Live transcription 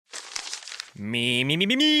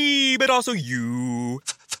Me, but also you.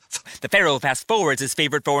 The Pharaoh fast-forwards his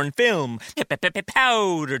favorite foreign film,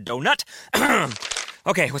 Powder Donut.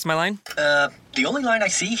 Okay, what's my line? The only line I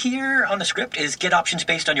see here on the script is get options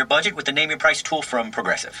based on your budget with the Name Your Price tool from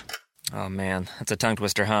Progressive. Oh, man, that's a tongue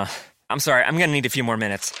twister, huh? I'm sorry, I'm gonna need a few more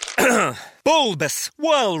minutes. Bulbous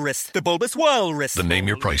Walrus, the Bulbous Walrus. The Name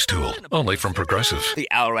Your Price tool, only from Progressive. The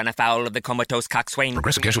owl ran afoul of the comatose coxswain.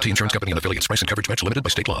 Progressive Casualty Insurance Company and affiliates. Price and coverage match limited by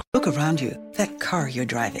state law. Look around you. That car you're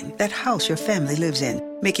driving, that house your family lives in,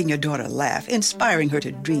 making your daughter laugh, inspiring her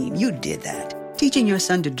to dream. You did that. Teaching your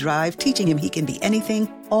son to drive, teaching him he can be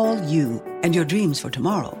anything, all you. And your dreams for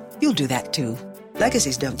tomorrow, you'll do that too.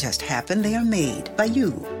 Legacies don't just happen, they are made by you.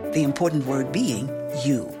 The important word being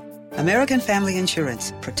you. American Family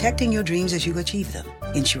Insurance, protecting your dreams as you achieve them.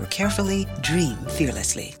 Insure carefully, dream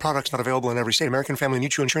fearlessly. Products not available in every state. American Family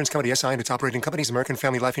Mutual Insurance Company, SI, and its operating companies. American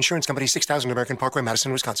Family Life Insurance Company, 6000 American Parkway,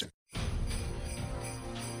 Madison, Wisconsin.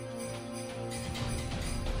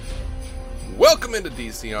 Welcome into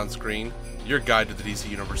DC On Screen, your guide to the DC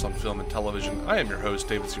Universe on film and television. I am your host,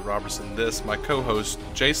 David C. Robertson. This, my co-host,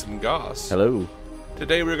 Jason Goss. Hello.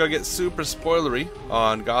 Today we're going to get super spoilery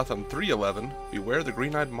on Gotham 3:11, Beware the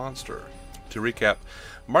Green-Eyed Monster. To recap,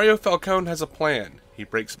 Mario Falcone has a plan. He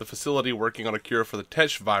breaks the facility working on a cure for the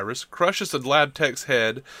Tetch virus, crushes the lab tech's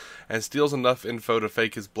head, and steals enough info to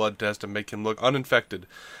fake his blood test and make him look uninfected.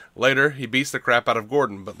 Later, he beats the crap out of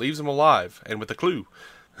Gordon, but leaves him alive, and with a clue.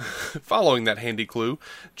 Following that handy clue,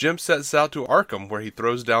 Jim sets out to Arkham, where he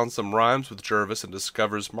throws down some rhymes with Jervis and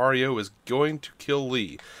discovers Mario is going to kill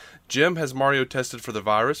Lee. Jim has Mario tested for the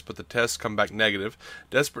virus, but the tests come back negative.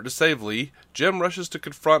 Desperate to save Lee, Jim rushes to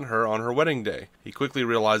confront her on her wedding day. He quickly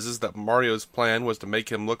realizes that Mario's plan was to make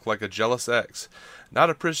him look like a jealous ex. Not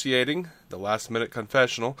appreciating the last-minute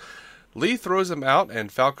confessional, Lee throws him out, and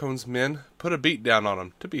Falcone's men put a beat down on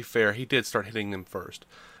him. To be fair, he did start hitting them first.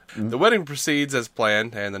 The wedding proceeds as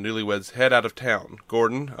planned, and the newlyweds head out of town.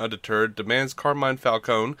 Gordon, undeterred, demands Carmine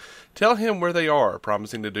Falcone tell him where they are,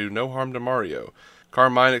 promising to do no harm to Mario.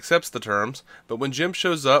 Carmine accepts the terms, but when Jim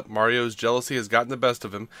shows up, Mario's jealousy has gotten the best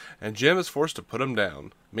of him, and Jim is forced to put him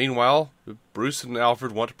down. Meanwhile, Bruce and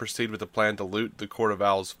Alfred want to proceed with a plan to loot the Court of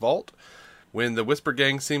Owl's vault. When the Whisper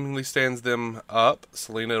Gang seemingly stands them up,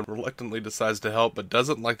 Selina reluctantly decides to help, but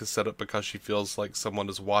doesn't like the setup because she feels like someone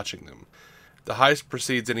is watching them. The heist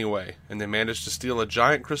proceeds anyway, and they manage to steal a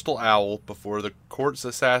giant crystal owl before the court's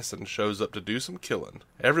assassin shows up to do some killing.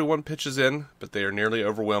 Everyone pitches in, but they are nearly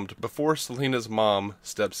overwhelmed before Selina's mom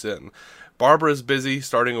steps in. Barbara is busy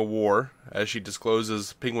starting a war, as she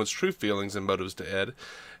discloses Penguin's true feelings and motives to Ed.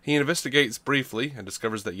 He investigates briefly, and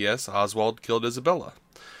discovers that yes, Oswald killed Isabella.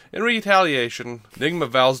 In retaliation, Nygma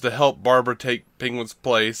vows to help Barbara take Penguin's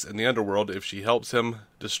place in the underworld if she helps him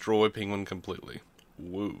destroy Penguin completely.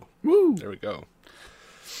 Woo. Woo. There we go.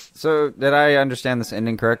 So, did I understand this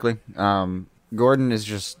ending correctly? Gordon is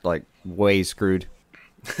just, like, way screwed.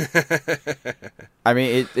 I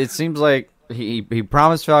mean, it seems like he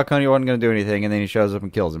promised Falcone he wasn't going to do anything, and then he shows up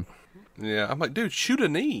and kills him. Yeah, I'm like, dude, shoot a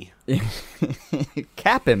knee.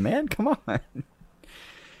 Cap him, man. Come on.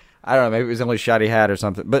 I don't know. Maybe it was the only shot he had or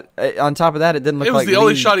something. But on top of that, it didn't look like it was the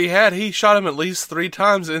only shot he had. He shot him at least 3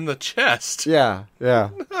 times in the chest. Yeah.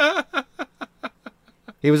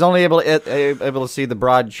 He was only able to see the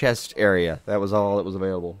broad chest area. That was all that was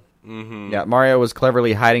available. Mm-hmm. Yeah, Mario was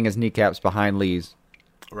cleverly hiding his kneecaps behind Lee's.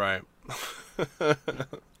 Right.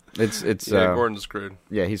 It's Gordon's screwed.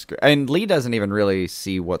 Yeah, he's screwed. And Lee doesn't even really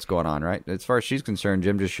see what's going on, right? As far as she's concerned,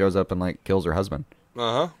 Jim just shows up and like kills her husband.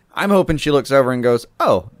 Uh-huh. I'm hoping she looks over and goes,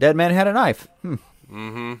 "Oh, dead man had a knife."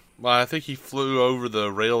 Mm-hmm. Well, I think he flew over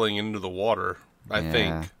the railing into the water. I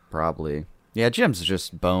think probably. Yeah, Jim's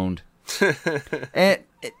just boned. And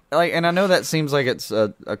I know that seems like it's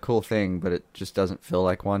a cool thing, but it just doesn't feel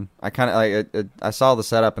like one. I kind of I saw the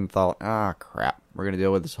setup and thought, crap, we're gonna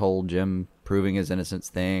deal with this whole Jim proving his innocence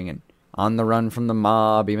thing and on the run from the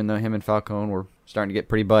mob, even though him and Falcone were starting to get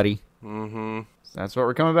pretty buddy. Mm-hmm. So that's what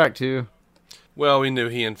we're coming back to. Well, we knew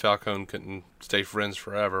he and Falcone couldn't stay friends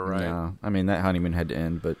forever, right? Yeah, I mean that honeymoon had to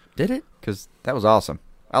end, but did it? Because that was awesome.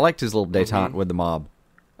 I liked his little detente with the mob.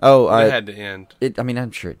 Oh, it had to end. I mean,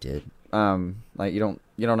 I'm sure it did. Like you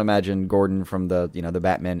don't imagine Gordon from the the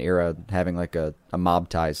Batman era having like a mob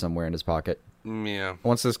tie somewhere in his pocket. Yeah.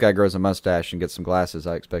 Once this guy grows a mustache and gets some glasses,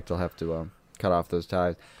 I expect he'll have to cut off those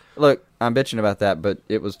ties. Look, I'm bitching about that, but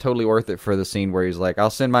it was totally worth it for the scene where he's like, "I'll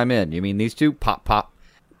send my men. You mean these two? Pop, pop."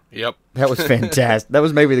 Yep. That was fantastic. That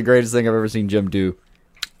was maybe the greatest thing I've ever seen Jim do.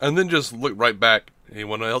 And then just look right back.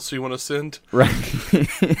 Anyone else you want to send? Right.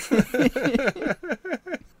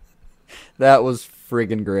 That was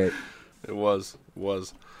friggin' great. It was.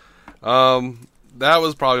 That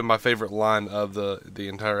was probably my favorite line of the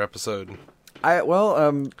entire episode.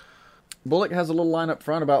 Bullock has a little line up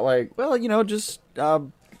front about like, well, just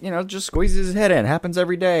squeezes his head in. Happens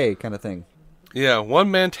every day, kind of thing. Yeah, one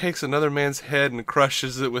man takes another man's head and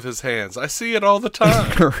crushes it with his hands. I see it all the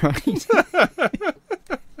time. Right.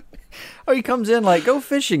 Oh, he comes in like, go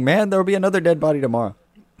fishing, man. There'll be another dead body tomorrow.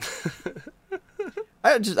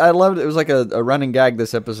 I loved it. It was like a running gag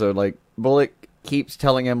this episode. Like, Bullock keeps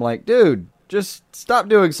telling him like, dude, just stop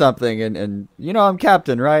doing something. And I'm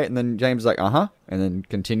captain, right? And then James is like, uh-huh. And then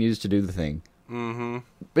continues to do the thing. Mm-hmm.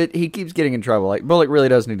 But he keeps getting in trouble. Like, Bullock really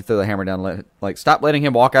does need to throw the hammer down. Stop letting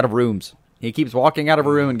him walk out of rooms. He keeps walking out of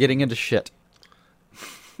a room and getting into shit.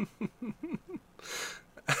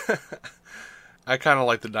 I kind of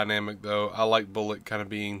like the dynamic, though. I like Bullock kind of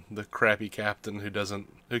being the crappy captain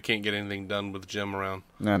who can't get anything done with Jim around.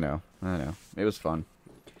 I know. It was fun.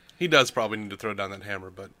 He does probably need to throw down that hammer,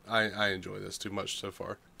 but I enjoy this too much so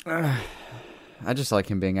far. I just like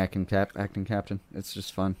him being acting captain. It's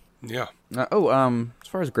just fun. Yeah. As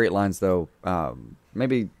far as great lines, though,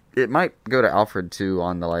 maybe it might go to Alfred, too,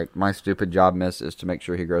 on the, like, my stupid job miss is to make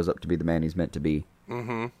sure he grows up to be the man he's meant to be.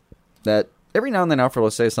 Mm-hmm. That every now and then Alfred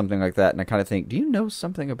will say something like that, and I kind of think, do you know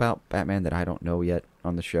something about Batman that I don't know yet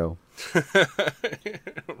on the show?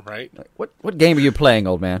 Right? Like, what game are you playing,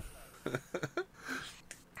 old man?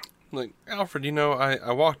 Like, Alfred,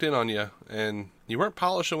 I walked in on you, and you weren't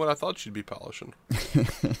polishing what I thought you'd be polishing.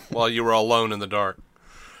 While you were alone in the dark.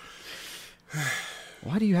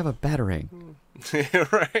 Why do you have a batarang?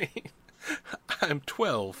 Right. I'm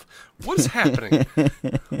 12. What is happening?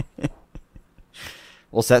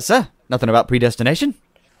 What's that, sir? Nothing about predestination?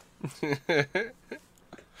 All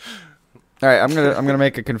right, I'm gonna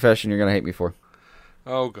make a confession you're gonna hate me for.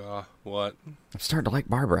 Oh god, what? I'm starting to like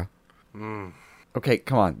Barbara. Okay,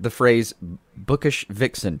 come on. The phrase "bookish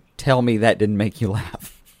vixen." Tell me that didn't make you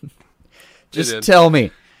laugh. Just tell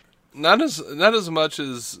me. Not as much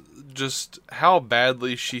as just how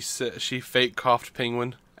badly she fake coughed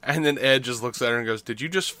Penguin, and then Ed just looks at her and goes, "Did you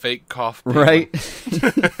just fake cough Penguin?" Right.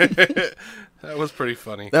 That was pretty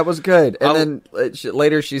funny. That was good. And then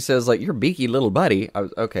later she says, like, "You're beaky little buddy." I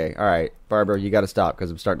was okay. All right, Barbara, you got to stop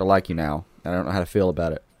because I'm starting to like you now. I don't know how to feel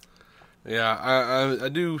about it. Yeah, I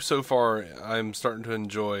do. So far, I'm starting to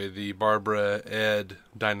enjoy the Barbara Ed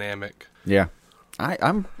dynamic. Yeah,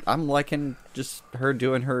 I'm liking just her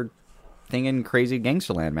doing her thing in crazy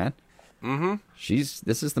Gangsterland, man. Mm-hmm.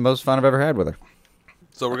 This is the most fun I've ever had with her.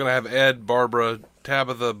 So we're gonna have Ed, Barbara,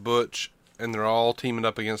 Tabitha, Butch, and they're all teaming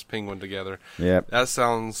up against Penguin together. Yep. That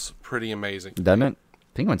sounds pretty amazing. Doesn't it?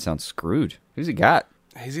 Penguin sounds screwed. Who's he got?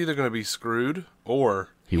 He's either gonna be screwed or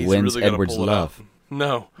he's wins really Edward's love.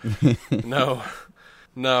 No. No.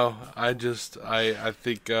 I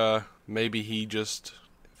think maybe he just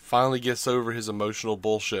finally gets over his emotional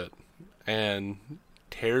bullshit and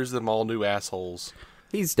tears them all new assholes.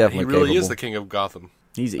 He's definitely He really capable. is the king of Gotham.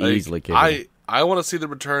 He's easily capable. I want to see the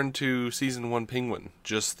return to season 1 Penguin.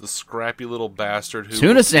 Just the scrappy little bastard who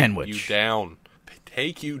Tuna will sandwich. take you down.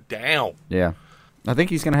 Take you down. Yeah. I think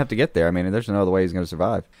he's going to have to get there. I mean, there's no other way he's going to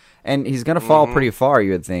survive. And he's going to fall pretty far,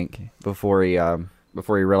 you would think, before he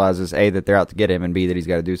realizes, A, that they're out to get him, and B, that he's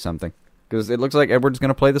got to do something. Because it looks like Edward's going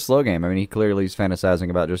to play the slow game. I mean, he clearly is fantasizing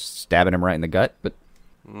about just stabbing him right in the gut, but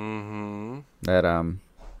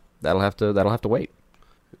that'll have to wait.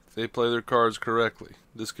 If they play their cards correctly,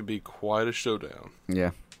 this could be quite a showdown.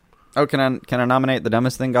 Yeah. Oh, can I nominate the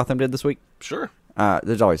dumbest thing Gotham did this week? Sure.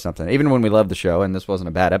 There's always something. Even when we love the show, and this wasn't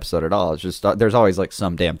a bad episode at all, it's just there's always like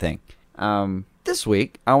some damn thing. This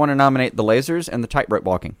week, I want to nominate the lasers and the tightrope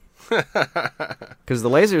walking. Because the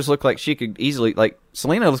lasers look like she could easily, like,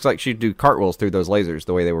 Selina looks like she'd do cartwheels through those lasers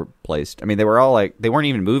the way they were placed. I mean, they were all like, they weren't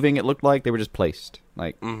even moving, it looked like. They were just placed.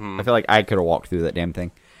 Like, I feel like I could have walked through that damn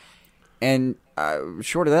thing. And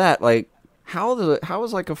short of that, like, how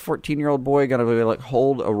is like a 14-year-old boy going to like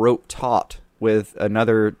hold a rope taut with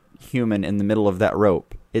another human in the middle of that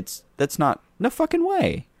rope? That's not, no fucking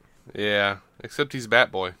way. Yeah, except he's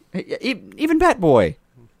Batboy. Even Batboy.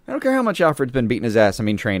 I don't care how much Alfred's been beating his ass. I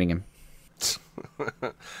mean, training him.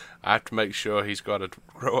 I have to make sure he's got to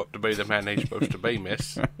grow up to be the man he's supposed to be,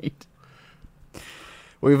 miss. Right.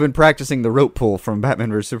 We've been practicing the rope pull from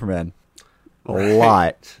Batman vs. Superman a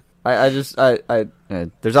lot.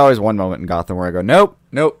 There's always one moment in Gotham where I go, nope,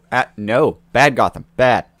 no, bad Gotham,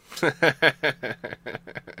 bad.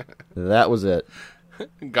 That was it.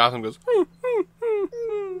 Gotham goes,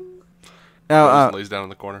 lays down in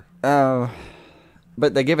the corner.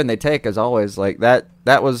 But they give and they take, as always. Like, that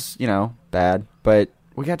was, bad. But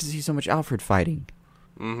we got to see so much Alfred fighting.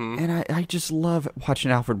 Mm-hmm. And I just love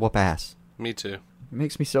watching Alfred whoop ass. Me too. It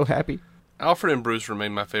makes me so happy. Alfred and Bruce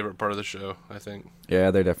remain my favorite part of the show, I think. Yeah,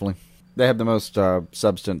 they have the most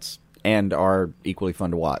substance and are equally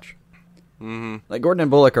fun to watch. Mm-hmm. Like, Gordon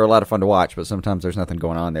and Bullock are a lot of fun to watch, but sometimes there's nothing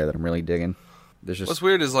going on there that I'm really digging. What's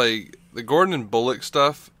weird is, like, the Gordon and Bullock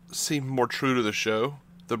stuff seem more true to the show.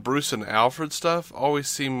 The Bruce and Alfred stuff always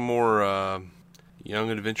seem more Young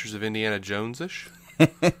Adventures of Indiana Jones-ish.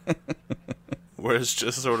 Where it's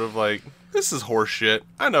just sort of like, this is horse shit.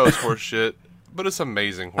 I know it's horse shit, but it's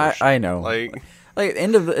amazing horse shit. I know. Like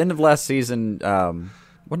end of last season,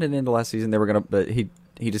 when did it end of last season? They were gonna, but he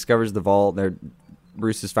discovers the vault.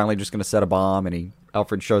 Bruce is finally just gonna set a bomb, and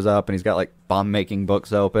Alfred shows up, and he's got like bomb making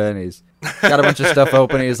books open. He's got a bunch of stuff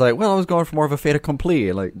open. And he's like, well, I was going for more of a fait accompli.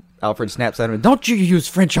 And like Alfred snaps at him, don't you use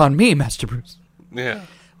French on me, Master Bruce? Yeah,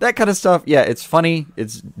 that kind of stuff. Yeah, it's funny.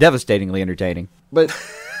 It's devastatingly entertaining, but.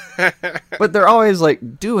 But they're always,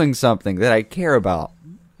 like, doing something that I care about.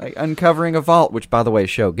 Like, uncovering a vault, which, by the way,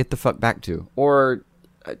 show, get the fuck back to. Or,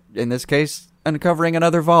 in this case, uncovering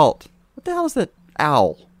another vault. What the hell is that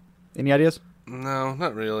owl? Any ideas? No,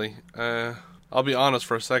 not really. I'll be honest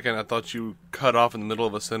for a second. I thought you cut off in the middle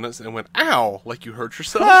of a sentence and went, ow, like you hurt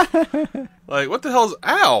yourself. Like, what the hell's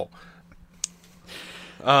ow?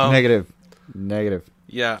 Negative.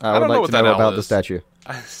 Yeah, I would don't like know what to that know owl about is. the statue.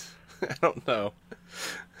 I don't know.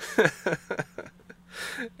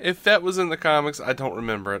 If that was in the comics, I don't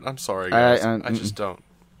remember it. I'm sorry, guys. I just don't.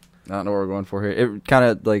 I don't know what we're going for here. It kind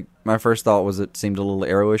of, like, my first thought was it seemed a little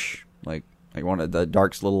arrowish. Like one of the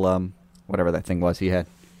Dark's little, whatever that thing was he had.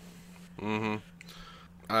 Mm-hmm.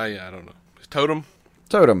 Yeah, I don't know.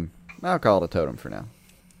 Totem. I'll call it a totem for now.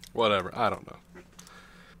 Whatever. I don't know.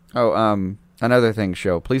 Oh, another thing,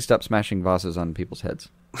 show. Please stop smashing vases on people's heads.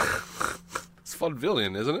 It's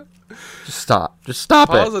vaudevillian, isn't it? Just stop it.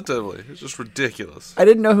 Positively. It's just ridiculous. I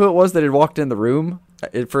didn't know who it was that had walked in the room.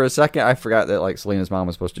 For a second, I forgot that, like, Selina's mom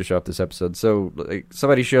was supposed to show up this episode. So, like,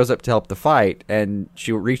 somebody shows up to help the fight, and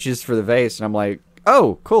she reaches for the vase, and I'm like,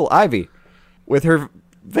 oh, cool, Ivy. With her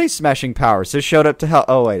vase-smashing powers. So showed up to help.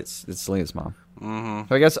 Oh, wait, it's Selina's mom. Mm-hmm.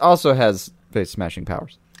 Who I guess also has vase-smashing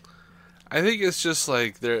powers. I think it's just,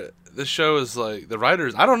 like, the show is, like, the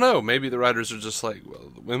writers, I don't know, maybe the writers are just like,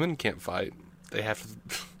 well, women can't fight. They have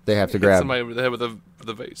to grab somebody over the head with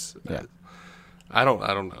a vase. Yeah. I don't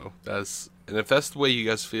know. And if that's the way you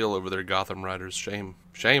guys feel over there, Gotham writers, shame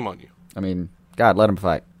on you. I mean, God, let them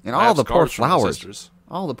fight. And all the poor flowers.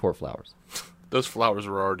 All the poor flowers. Those flowers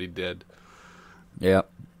were already dead. Yep.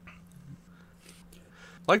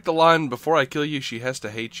 Like the line, before I kill you, she has to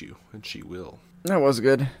hate you, and she will. That was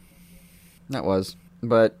good. That was.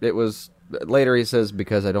 But it was... Later he says,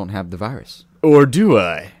 because I don't have the virus. Or do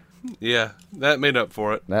I? Yeah, that made up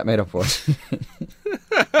for it.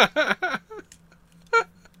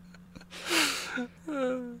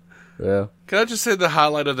 Yeah. Can I just say the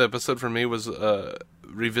highlight of the episode for me was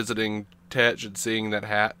revisiting Tetch and seeing that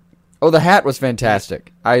hat? Oh, the hat was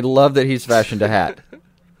fantastic. I love that he's fashioned a hat.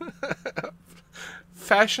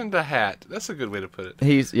 Fashioned a hat. That's a good way to put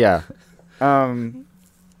it. Yeah. And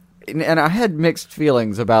I had mixed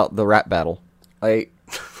feelings about the rap battle. Like,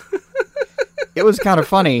 it was kind of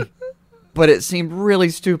funny, but it seemed really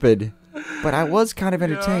stupid. But I was kind of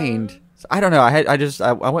entertained. So, I don't know.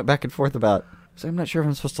 I went back and forth about. So I'm not sure if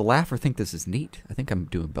I'm supposed to laugh or think this is neat. I think I'm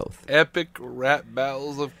doing both. Epic rap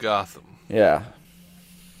battles of Gotham. Yeah.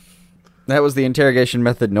 That was the interrogation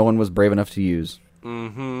method no one was brave enough to use.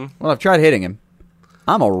 Mm-hmm. Well, I've tried hitting him.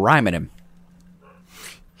 I'm a-rhyming him.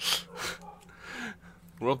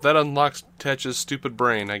 Well, that unlocks Tetch's stupid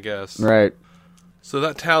brain, I guess. Right. So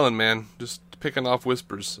that Talon, man, just picking off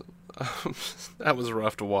whispers. That was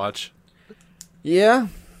rough to watch. Yeah.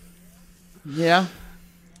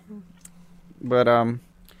 But,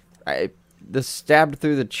 the stabbed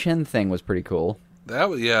through the chin thing was pretty cool. That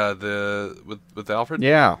was, with Alfred?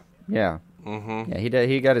 Yeah. Mm-hmm. Yeah,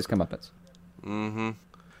 he got his comeuppance. Mm-hmm.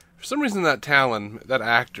 For some reason, that Talon, that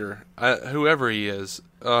actor, whoever he is,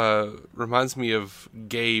 reminds me of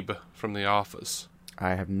Gabe from The Office.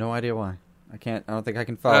 I have no idea why. I don't think I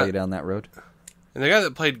can follow you down that road. And the guy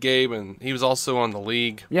that played Gabe, and he was also on The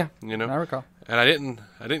League. Yeah, you know, I recall. And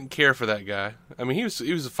I didn't care for that guy. I mean, he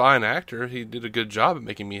was a fine actor. He did a good job at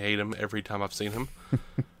making me hate him every time I've seen him.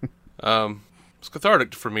 It's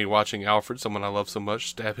cathartic for me watching Alfred, someone I love so much,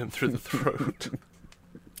 stab him through the throat.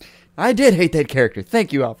 I did hate that character.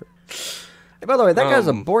 Thank you, Alfred. Hey, by the way, that guy's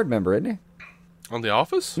a board member, isn't he? On The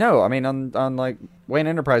Office? No, I mean on like Wayne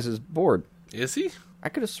Enterprises board. Is he? I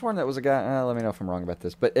could have sworn that was a guy. Let me know if I'm wrong about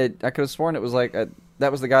this, but I could have sworn it was like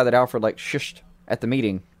that was the guy that Alfred like shushed at the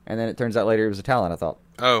meeting, and then it turns out later he was a Talon. I thought.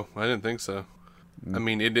 Oh, I didn't think so. I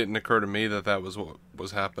mean, it didn't occur to me that was what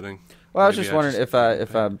was happening. Well, I was just wondering if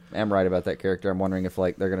I am right about that character. I'm wondering if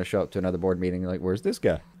like they're going to show up to another board meeting like, where's this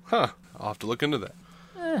guy? Huh. I'll have to look into that.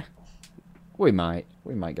 We might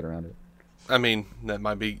get around it. I mean,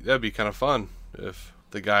 that'd be kind of fun if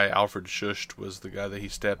the guy Alfred shushed was the guy that he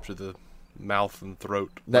stabbed through the mouth and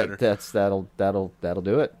throat later. That'll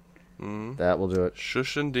do it. Mm-hmm. That will do it.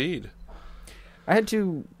 Shush indeed. I had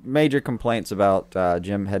 2 major complaints about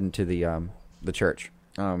Jim heading to the church.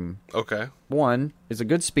 Okay. One is a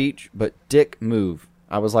good speech, but dick move.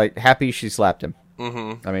 I was like happy she slapped him.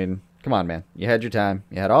 Mm-hmm. I mean, come on, man. You had your time.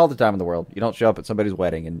 You had all the time in the world. You don't show up at somebody's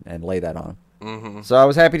wedding and lay that on him. Mm-hmm. So I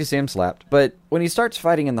was happy to see him slapped. But when he starts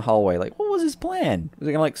fighting in the hallway, like, what was his plan? Was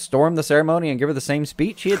he gonna like storm the ceremony and give her the same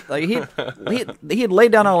speech? He had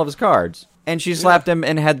laid down all of his cards, and she slapped him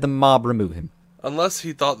and had the mob remove him. Unless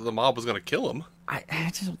he thought that the mob was going to kill him. I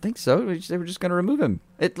just don't think so. They were just going to remove him.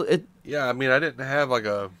 Yeah, I mean, I didn't have I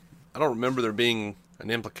don't remember there being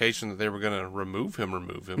an implication that they were going to remove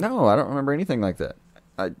him. No, I don't remember anything like that.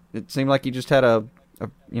 It seemed like he just had a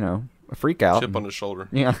freak out. Chip on his shoulder.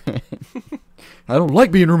 Yeah. I don't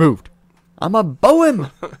like being removed. I'm a bow him.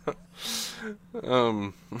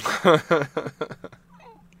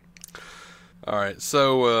 All right,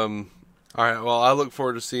 so all right. Well, I look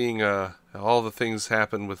forward to seeing all the things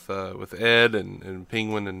happen with Ed and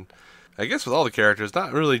Penguin, and I guess with all the characters.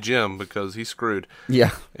 Not really Jim because he's screwed.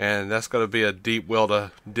 Yeah, and that's going to be a deep well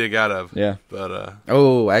to dig out of. Yeah, but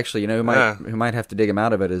actually, who might have to dig him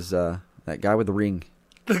out of it is that guy with the ring.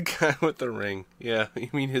 The guy with the ring. Yeah, you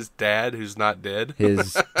mean his dad, who's not dead?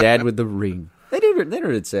 His dad with the ring. They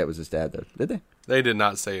never did say it was his dad, though, did they? They did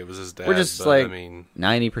not say it was his dad. We're just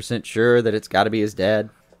 90% sure that it's got to be his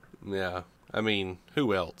dad. Yeah, I mean,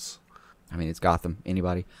 who else? I mean, it's Gotham.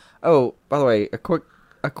 Anybody? Oh, by the way, a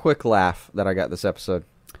quick laugh that I got this episode.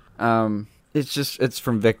 It's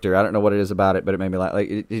from Victor. I don't know what it is about it, but it made me laugh. Like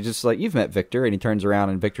it's just like, you've met Victor, and he turns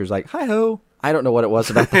around and Victor's like, "Hi ho." I don't know what it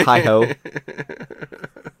was about the hi ho,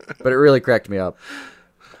 but it really cracked me up.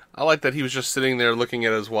 I like that he was just sitting there looking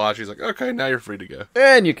at his watch. He's like, "Okay, now you're free to go."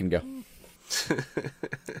 And you can go.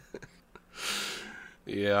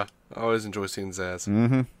 Yeah, I always enjoy seeing Zaz.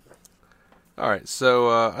 Mm-hmm. All right,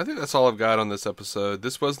 so I think that's all I've got on this episode.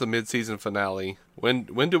 This was the mid-season finale. When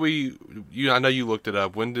do we? I know you looked it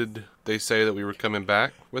up. When did they say that we were coming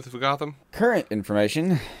back with Gotham? Current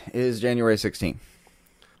information is January 16th.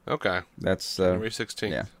 Okay, that's January 16th.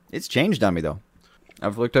 Yeah, it's changed on me though.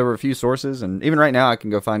 I've looked over a few sources, and even right now, I can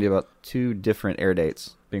go find you about 2 different air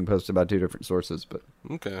dates being posted by 2 different sources. But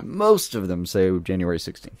okay, most of them say January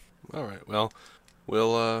 16th. All right, well,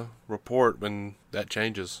 we'll report when that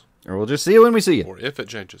changes. Or we'll just see you when we see you. Or if it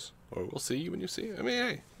changes. Or we'll see you when you see it. I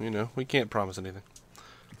mean, hey, we can't promise anything.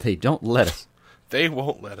 They don't let us. They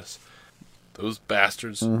won't let us. Those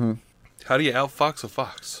bastards. Mm-hmm. How do you outfox a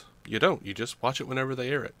fox? You don't. You just watch it whenever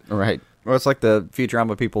they air it. Right. Well, it's like the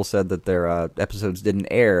Futurama people said that their episodes didn't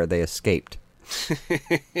air, they escaped.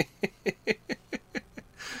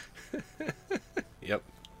 Yep.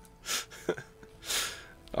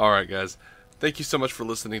 All right, guys. Thank you so much for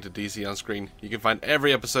listening to DC On Screen. You can find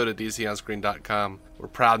every episode at DCOnScreen.com. We're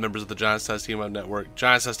proud members of the Giant Size Team Up Network,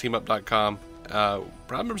 GiantSizeTeamUp.com, proud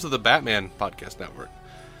members of the Batman Podcast Network.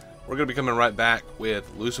 We're going to be coming right back with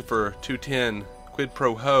Lucifer 210 Quid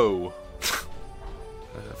Pro Ho.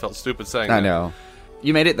 I felt stupid saying that. I know.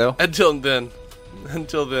 You made it, though. Until then,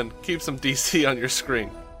 keep some DC on your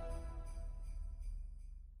screen.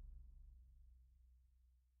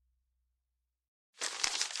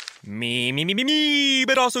 Me,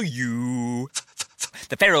 but also you.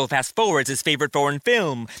 The Pharaoh fast forwards his favorite foreign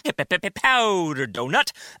film, Powder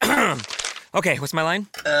Donut. Okay, what's my line?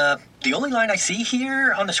 The only line I see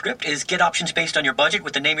here on the script is get options based on your budget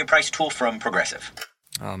with the name your price tool from Progressive.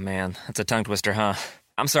 Oh man, that's a tongue twister, huh?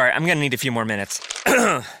 I'm sorry, I'm gonna need a few more minutes.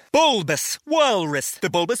 Bulbous Walrus, the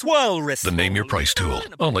Bulbous Walrus. The Name Your Price tool,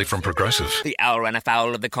 only from Progressive. The owl ran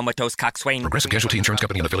afoul of the comatose coxswain. Progressive Casualty Insurance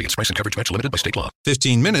Company and affiliates. Price and coverage match limited by state law.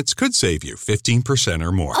 15 minutes could save you 15%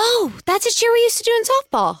 or more. Oh, that's a cheer we used to do in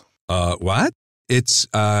softball. What? It's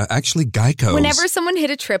actually Geico's. Whenever someone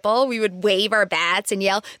hit a triple, we would wave our bats and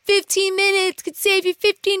yell, 15 minutes could save you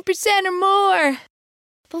 15% or more.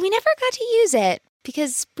 But we never got to use it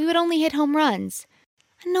because we would only hit home runs.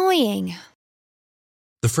 Annoying.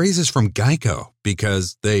 The phrase is from Geico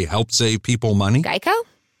because they help save people money. Geico?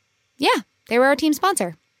 Yeah, they were our team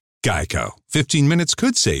sponsor. Geico. 15 minutes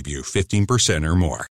could save you 15% or more.